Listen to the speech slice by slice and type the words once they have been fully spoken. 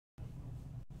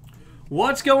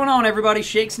What's going on, everybody?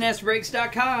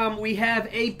 ShakesNestBreaks.com. We have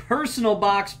a personal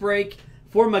box break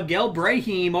for Miguel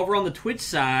Brahim over on the Twitch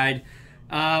side.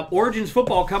 Origins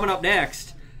football coming up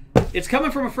next. It's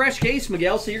coming from a fresh case,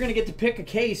 Miguel, so you're going to get to pick a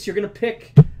case. You're going to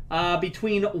pick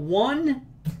between 1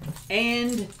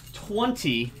 and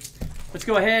 20. Let's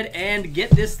go ahead and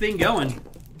get this thing going.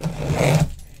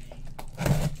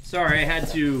 Sorry, I had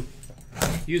to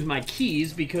use my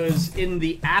keys because in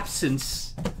the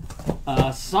absence,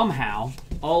 somehow,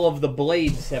 all of the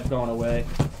blades have gone away.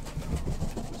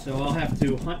 So I'll have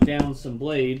to hunt down some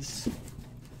blades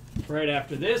right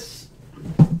after this.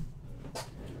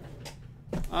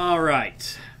 All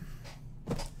right.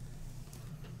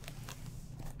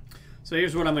 So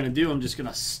here's what I'm going to do. I'm just going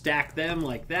to stack them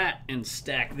like that and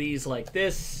stack these like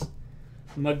this.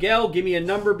 Miguel, give me a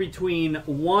number between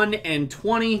 1 and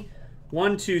 20.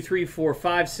 1, 2, 3, 4,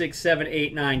 5, 6, 7,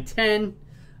 8, 9, 10,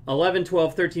 11,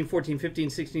 12, 13, 14, 15,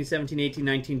 16, 17, 18,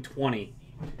 19, 20.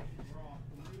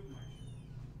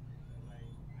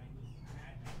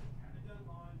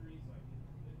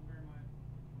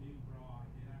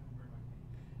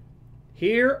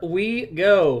 Here we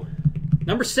go.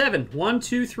 Number 7. 1,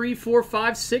 2, 3, 4,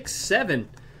 5, 6, 7.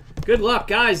 Good luck,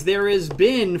 guys. There has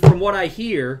been, from what I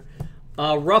hear,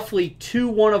 roughly 2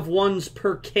 one-of-ones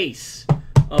per case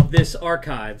of this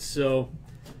archive. So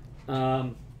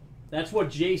that's what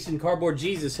Jason Cardboard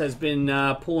Jesus has been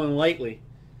pulling lately.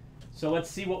 So let's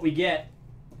see what we get.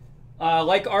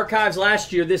 Like archives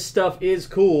last year, this stuff is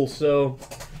cool. So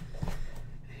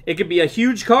it could be a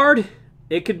huge card.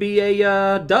 It could be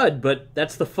a dud, but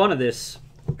that's the fun of this.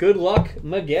 Good luck,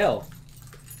 Miguel.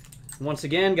 Once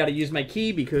again, got to use my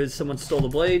key because someone stole the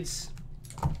blades.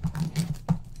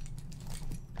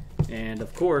 And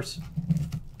of course,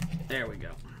 there we go.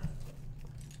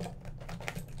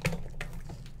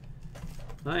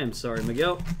 I am sorry,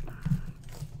 Miguel.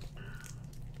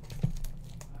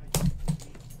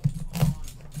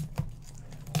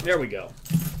 There we go.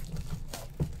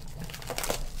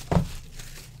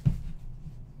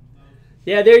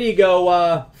 Yeah, there you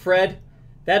go, Fred.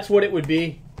 That's what it would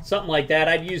be. Something like that.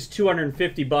 I'd use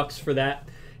 $250 for that.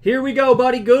 Here we go,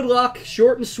 buddy. Good luck.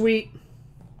 Short and sweet.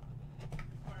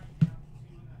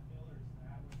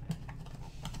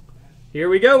 Here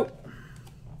we go.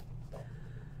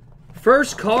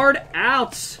 First card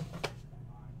out.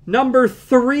 Number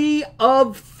 3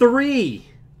 of 3.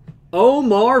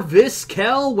 Omar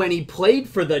Vizquel when he played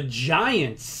for the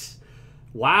Giants.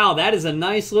 Wow, that is a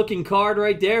nice looking card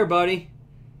right there, buddy.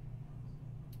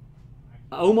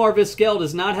 Omar Vizquel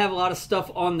does not have a lot of stuff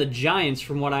on the Giants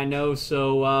from what I know,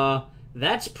 so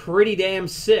that's pretty damn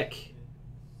sick.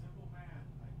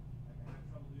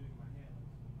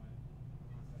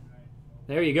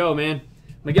 There you go, man.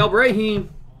 Miguel Brahim.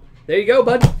 There you go,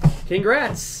 bud.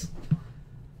 Congrats.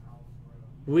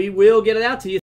 We will get it out to you.